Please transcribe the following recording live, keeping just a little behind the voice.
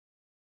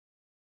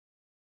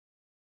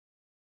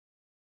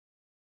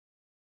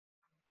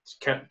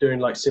doing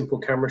like simple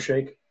camera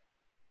shake,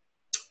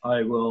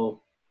 I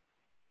will,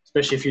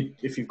 especially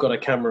if you've got a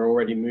camera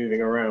already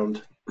moving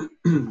around,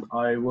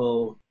 I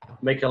will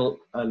make an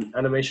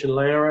animation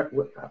layer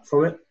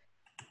from it.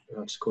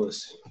 I'll just call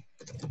this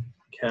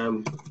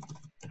cam.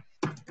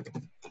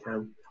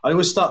 I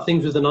always start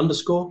things with an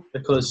underscore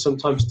because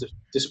sometimes the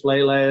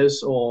display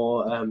layers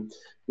or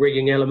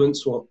rigging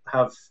elements will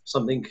have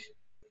something,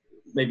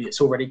 maybe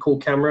it's already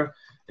called camera,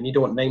 and you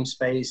don't want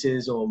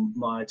namespaces or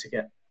to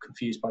get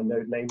confused by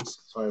node names.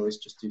 So I always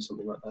just do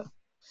something like that.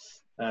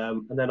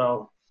 And then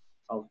I'll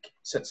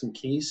set some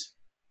keys,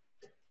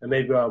 and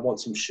maybe I want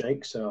some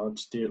shake, so I'll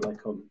just do it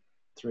like on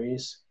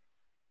 3s,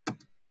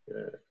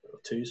 or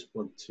 2s,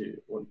 1,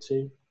 2, 1,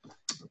 2.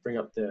 I'll bring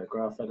up the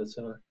graph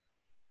editor.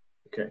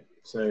 Okay,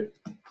 so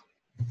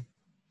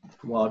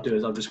what I'll do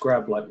is I'll just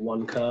grab like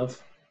one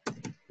curve,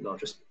 and I'll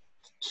just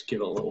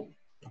give it a little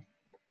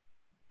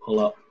pull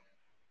up.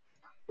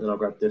 Then I'll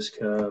grab this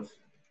curve,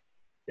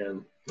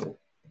 again,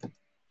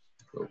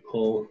 little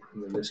pull,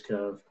 and then this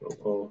curve, little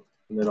pull,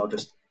 and then I'll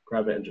just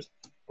grab it and just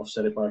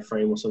offset it by a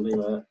frame or something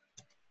like that.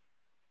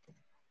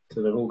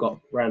 So they've all got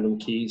random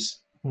keys.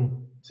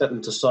 Set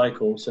them to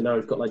cycle. So now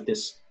we've got like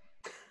this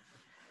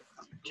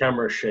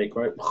camera shake,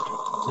 right?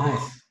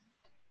 Nice.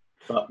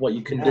 But what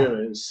you can do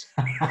is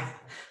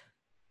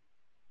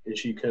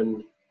you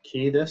can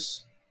key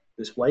this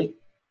weight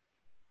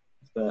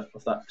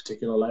of that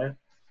particular layer,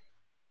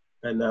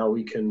 and now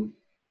we can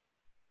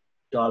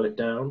dial it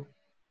down.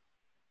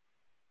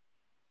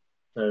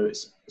 So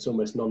it's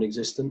almost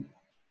non-existent,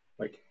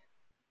 like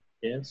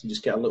here. So you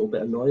just get a little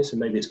bit of noise, and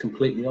maybe it's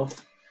completely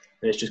off,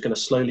 and it's just going to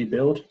slowly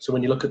build. So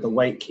when you look at the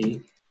weight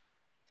key,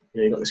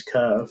 you've got this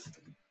curve,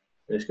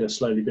 and it's going to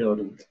slowly build,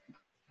 and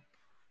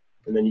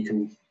then you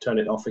can turn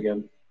it off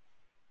again.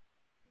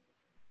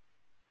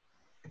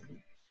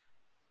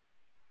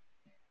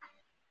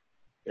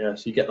 Yeah,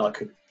 so you get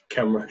like a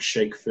camera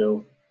shake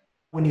feel.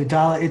 When you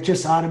dial it, it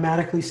just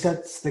automatically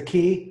sets the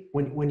key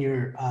when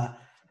you're.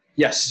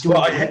 Yes.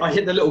 Well, I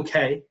hit the little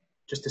K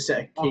just to set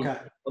a key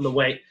on the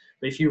weight.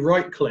 But if you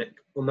right click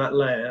on that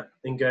layer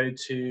and go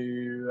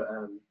to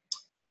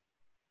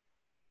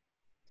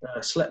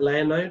select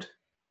layer node,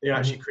 it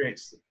actually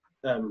creates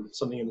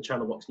something in the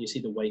channel box, and you see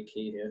the weight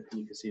key here, and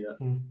you can see that.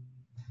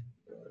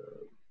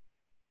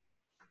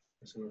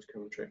 That's a nice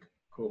camera trick.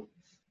 Cool.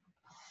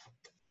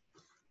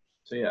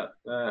 So yeah,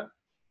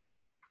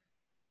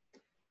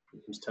 you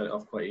can just turn it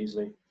off quite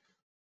easily.